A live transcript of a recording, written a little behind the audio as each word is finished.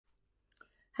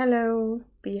Hello,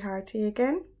 Be Hearty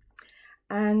again.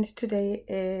 And today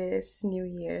is New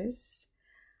Year's,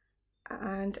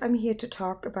 and I'm here to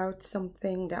talk about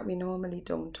something that we normally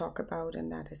don't talk about,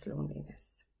 and that is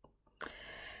loneliness.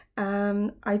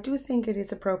 I do think it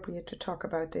is appropriate to talk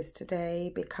about this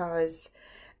today because,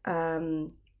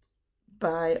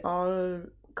 by all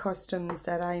customs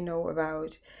that I know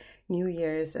about, New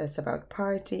Year's is about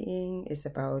partying, is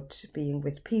about being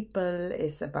with people,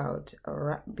 is about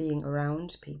being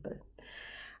around people.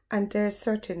 And there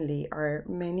certainly are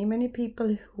many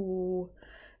people who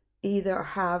either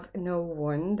have no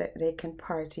one that they can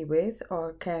party with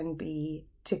or can be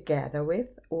together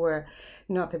with, or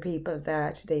not the people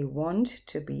that they want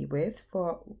to be with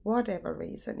for whatever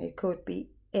reason. It could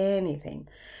be anything.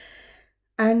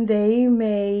 And they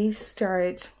may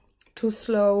start to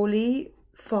slowly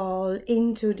fall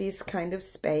into this kind of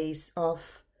space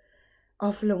of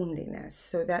loneliness,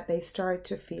 so that they start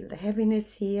to feel the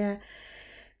heaviness here.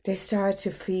 They start to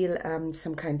feel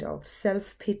some kind of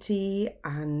self-pity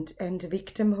and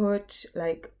victimhood,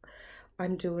 like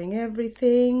I'm doing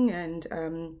everything,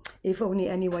 and if only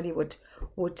anybody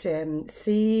would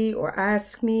see or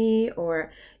ask me,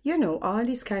 or all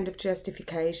these kind of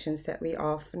justifications that we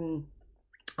often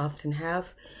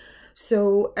have.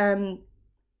 So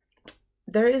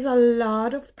there is a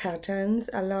lot of patterns,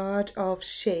 a lot of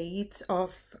shades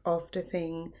of the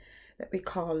thing that we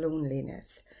call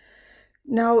loneliness.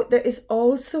 Now, there is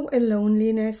also a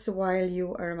loneliness while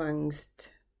you are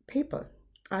amongst people.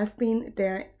 I've been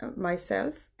there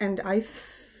myself, and I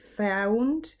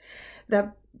found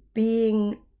that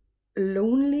being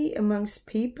lonely amongst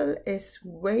people is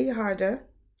way harder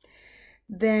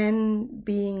than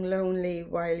being lonely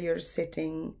while you're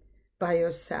sitting by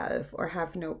yourself or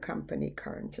have no company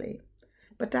currently.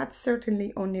 But that's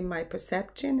certainly only my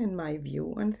perception and my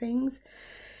view on things.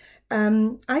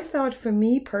 I thought for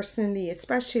me personally,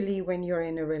 especially when you're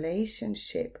in a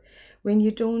relationship, when you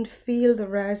don't feel the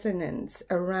resonance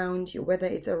around you, whether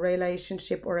it's a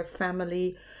relationship or a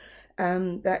family,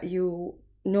 that you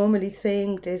normally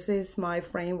think, this is my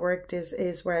framework, this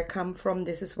is where I come from,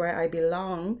 this is where I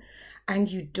belong, and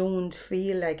you don't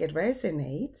feel like it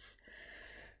resonates,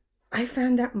 I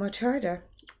found that much harder,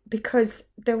 because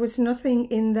there was nothing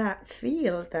in that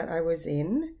field that I was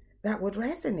in that would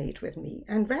resonate with me.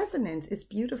 And resonance is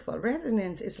beautiful.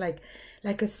 Resonance is like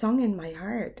a song in my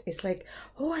heart. It's like,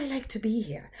 oh, I like to be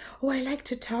here. Oh, I like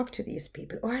to talk to these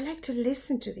people. Or I like to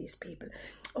listen to these people.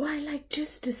 Or I like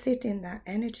just to sit in that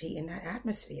energy, in that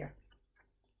atmosphere.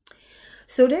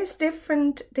 So there's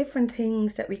different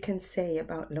things that we can say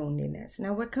about loneliness.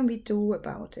 Now, what can we do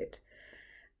about it?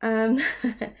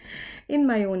 In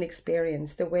my own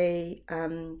experience, the way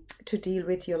to deal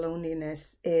with your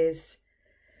loneliness is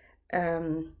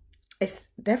it's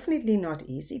definitely not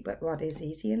easy, but what is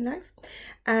easy in life?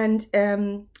 And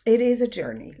it is a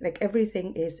journey, like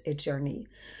everything is a journey.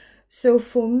 So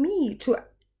for me to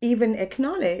even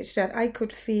acknowledge that I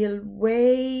could feel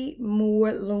way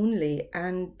more lonely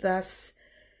and thus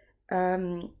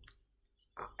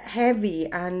heavy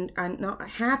and not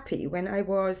happy when I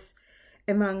was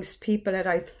amongst people that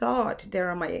I thought they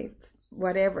are my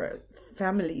whatever,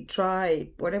 family, tribe,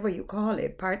 whatever you call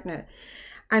it, partner,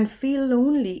 and feel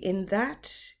lonely in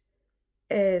that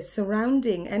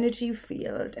surrounding energy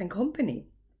field and company.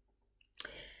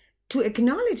 To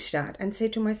acknowledge that and say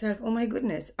to myself, oh my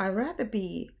goodness, I'd rather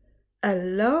be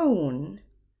alone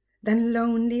than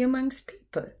lonely amongst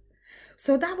people.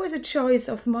 So that was a choice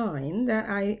of mine that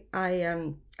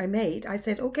I made. I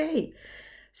said, okay,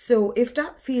 so if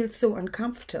that feels so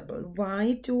uncomfortable,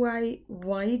 why do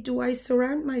I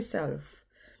surround myself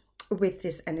with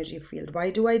this energy field?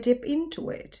 Why do I dip into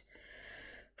it?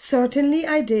 Certainly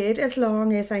I did, as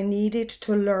long as I needed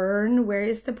to learn where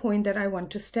is the point that I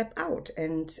want to step out.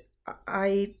 And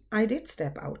I did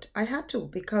step out. I had to,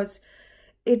 because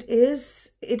it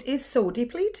is so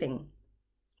depleting.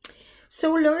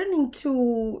 So learning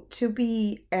to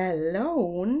be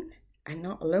alone and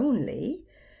not lonely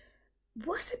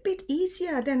was a bit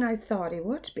easier than I thought it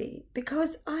would be,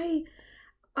 because I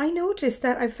noticed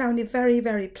that I found it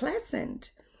very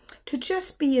pleasant to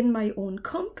just be in my own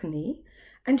company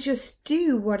and just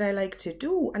do what I like to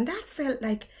do. And that felt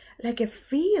like a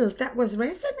field that was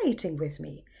resonating with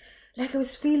me. Like I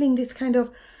was feeling this kind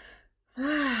of,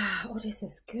 oh, this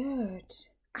is good.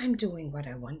 I'm doing what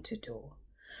I want to do.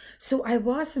 So I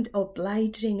wasn't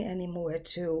obliging anymore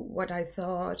to what I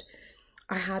thought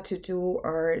I had to do,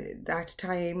 or that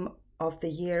time of the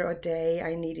year or day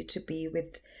I needed to be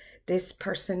with this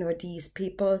person or these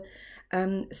people.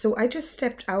 So I just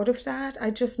stepped out of that. I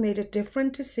just made a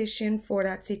different decision for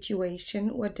that situation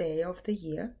or day of the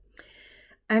year.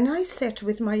 And I sit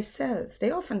with myself. They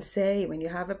often say when you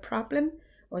have a problem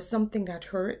or something that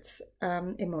hurts,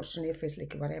 emotionally,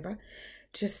 physically, whatever,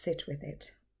 just sit with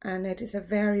it. And it is a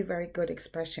very, very good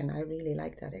expression. I really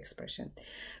like that expression.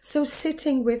 So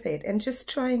sitting with it and just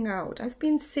trying out. I've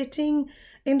been sitting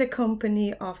in the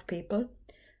company of people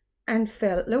and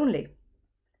felt lonely.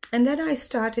 And then I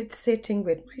started sitting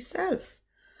with myself.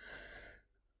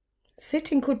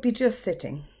 Sitting could be just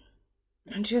sitting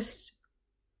and just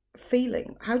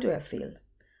feeling. How do I feel?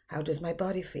 How does my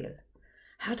body feel?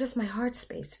 How does my heart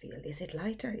space feel? Is it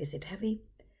lighter? Is it heavy?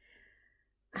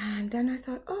 And then I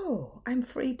thought, oh, I'm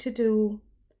free to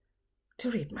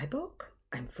read my book.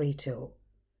 I'm free to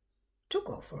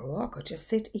go for a walk or just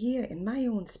sit here in my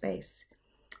own space.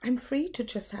 I'm free to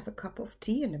just have a cup of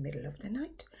tea in the middle of the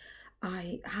night.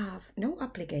 I have no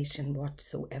obligation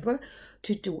whatsoever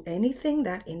to do anything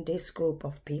that in this group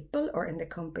of people or in the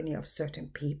company of certain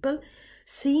people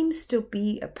seems to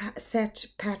be a set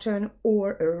pattern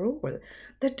or a rule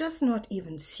that does not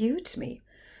even suit me.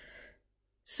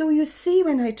 So you see,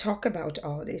 when I talk about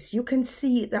all this, you can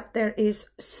see that there is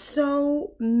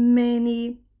so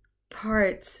many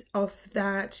parts of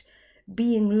that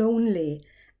being lonely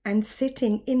and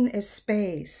sitting in a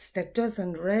space that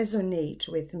doesn't resonate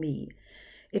with me.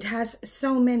 It has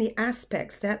so many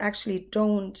aspects that actually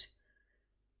don't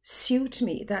suit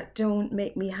me, that don't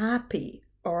make me happy,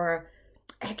 or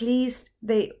at least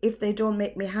if they don't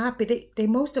make me happy, they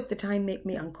most of the time make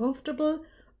me uncomfortable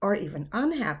or even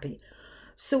unhappy.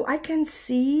 So I can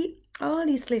see all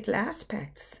these little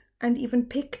aspects and even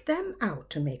pick them out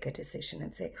to make a decision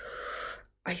and say,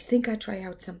 I think I try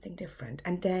out something different.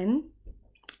 And then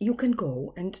you can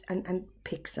go and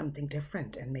pick something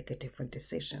different and make a different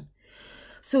decision.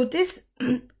 So this,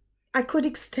 I could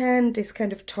extend this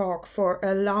kind of talk for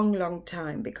a long, long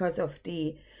time because of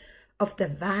the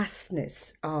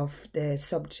vastness of the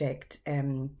subject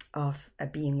of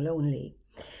being lonely.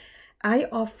 I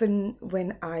often,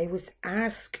 when I was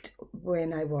asked,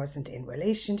 when I wasn't in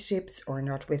relationships or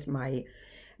not with my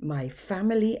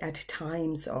family at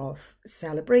times of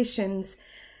celebrations,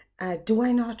 do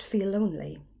I not feel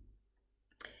lonely?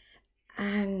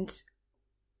 And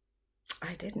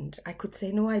I didn't. I could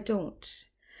say, no, I don't.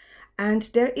 And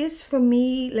there is for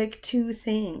me like two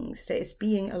things. There is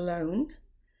being alone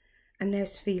and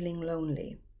there's feeling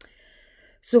lonely.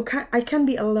 So I can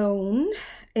be alone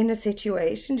in a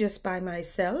situation just by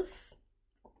myself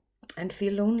and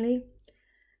feel lonely.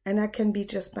 And I can be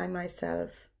just by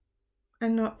myself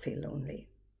and not feel lonely.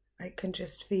 I can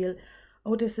just feel,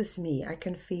 oh, this is me. I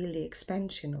can feel the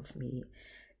expansion of me,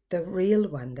 the real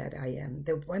one that I am,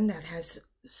 the one that has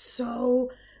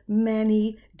so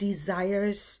many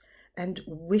desires and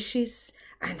wishes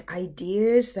and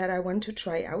ideas that I want to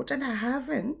try out, and I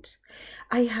haven't.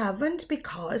 I haven't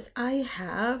because I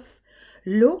have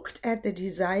looked at the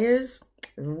desires,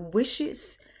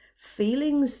 wishes,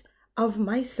 feelings of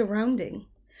my surrounding,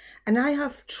 and I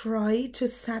have tried to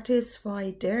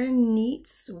satisfy their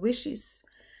needs, wishes,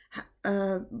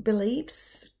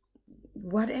 beliefs,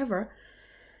 whatever.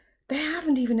 They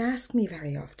haven't even asked me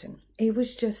very often. It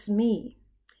was just me,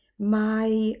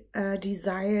 my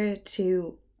desire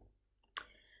to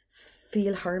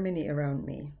feel harmony around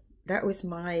me. That was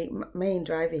my main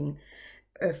driving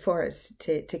force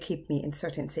to keep me in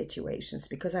certain situations,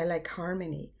 because I like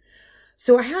harmony.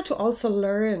 So I had to also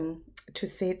learn to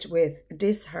sit with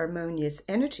disharmonious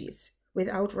energies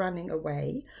without running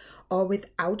away or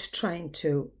without trying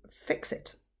to fix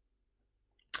it.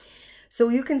 So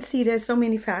you can see there's so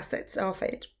many facets of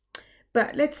it.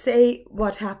 But let's say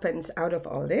what happens out of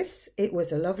all this. It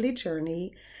was a lovely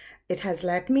journey. It has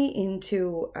led me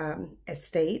into a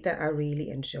state that I really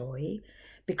enjoy,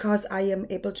 because I am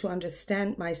able to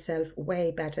understand myself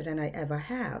way better than I ever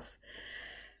have.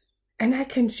 And I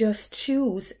can just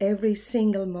choose every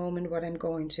single moment what I'm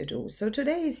going to do. So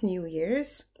today is New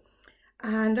Year's,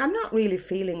 and I'm not really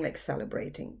feeling like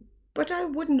celebrating. But I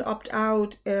wouldn't opt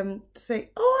out to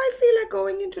say, oh, I feel like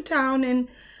going into town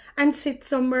and sit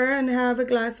somewhere and have a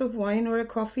glass of wine or a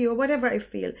coffee or whatever I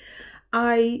feel.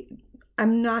 I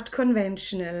am not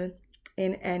conventional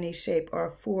in any shape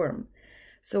or form.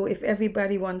 So if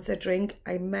everybody wants a drink,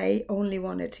 I may only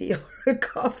want a tea or a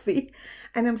coffee.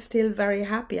 And I'm still very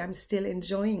happy. I'm still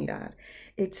enjoying that.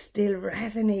 It still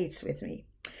resonates with me.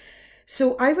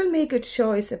 So I will make a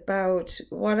choice about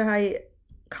what I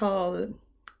call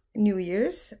New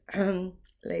Year's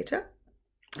later.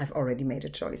 I've already made a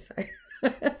choice.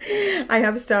 I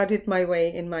have started my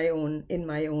way in my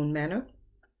own manner.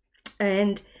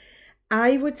 And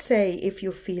I would say, if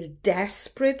you feel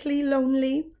desperately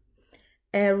lonely,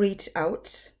 reach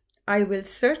out I will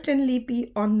certainly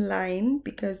be online,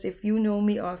 because if you know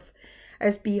me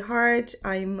as Be Hard,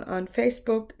 I'm on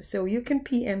Facebook, so you can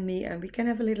PM me and we can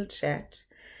have a little chat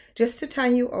just to tie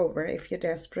you over if you're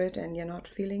desperate and you're not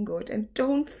feeling good. And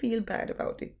don't feel bad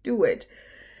about it. Do it.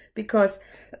 Because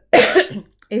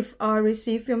if I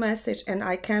receive your message and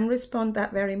I can respond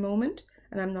that very moment,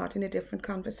 and I'm not in a different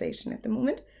conversation at the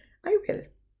moment, I will.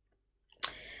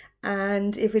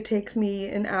 And if it takes me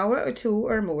an hour or two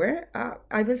or more,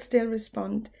 I will still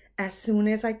respond as soon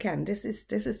as I can. This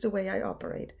is the way I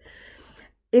operate.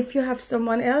 If you have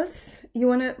someone else you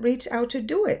want to reach out to,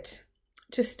 do it.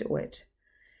 Just do it.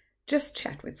 Just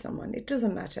chat with someone. It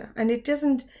doesn't matter. And it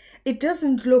doesn't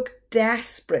look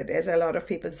desperate, as a lot of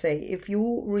people say, if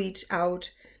you reach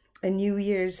out a New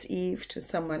Year's Eve to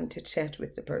someone to chat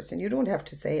with the person. You don't have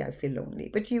to say, I feel lonely,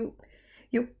 but you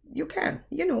can,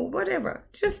 whatever.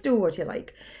 Just do what you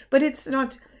like. But it's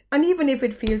not, and even if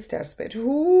it feels desperate,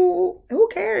 who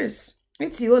cares?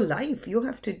 It's your life. You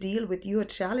have to deal with your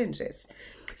challenges.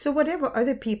 So whatever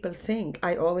other people think,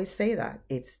 I always say that,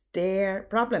 it's their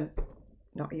problem,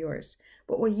 not yours.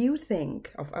 But what you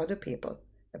think of other people,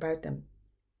 about them,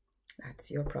 that's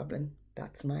your problem.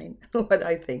 That's mine, what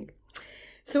I think.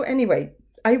 So anyway,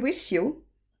 I wish you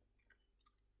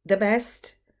the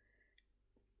best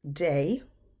day,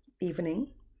 evening,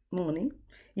 morning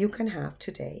you can have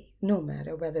today, no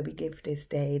matter whether we give this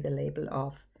day the label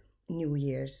of New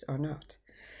Year's or not.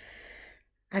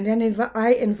 And then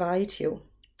I invite you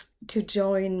to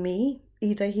join me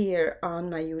either here on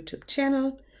my YouTube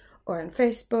channel or on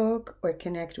Facebook, or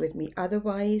connect with me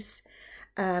otherwise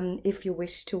if you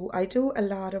wish to. I do a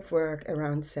lot of work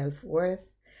around self-worth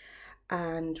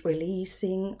and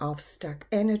releasing of stuck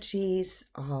energies,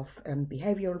 of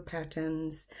behavioral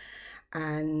patterns,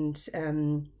 and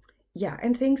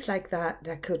things like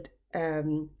that could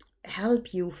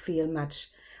help you feel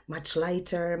much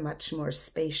lighter, much more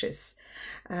spacious.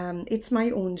 It's my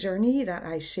own journey that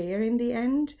I share in the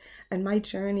end, and my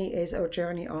journey is a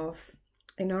journey of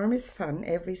enormous fun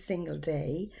every single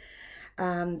day,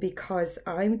 because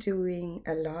I'm doing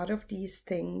a lot of these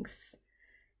things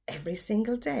every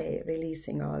single day,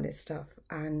 releasing all this stuff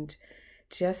and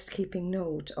just keeping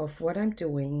note of what I'm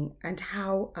doing and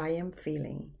how I am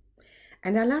feeling.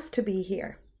 And I love to be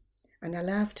here, and I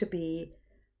love to be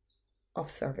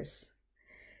of service.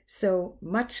 So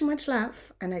much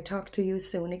love, and I talk to you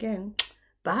soon again.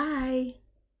 Bye.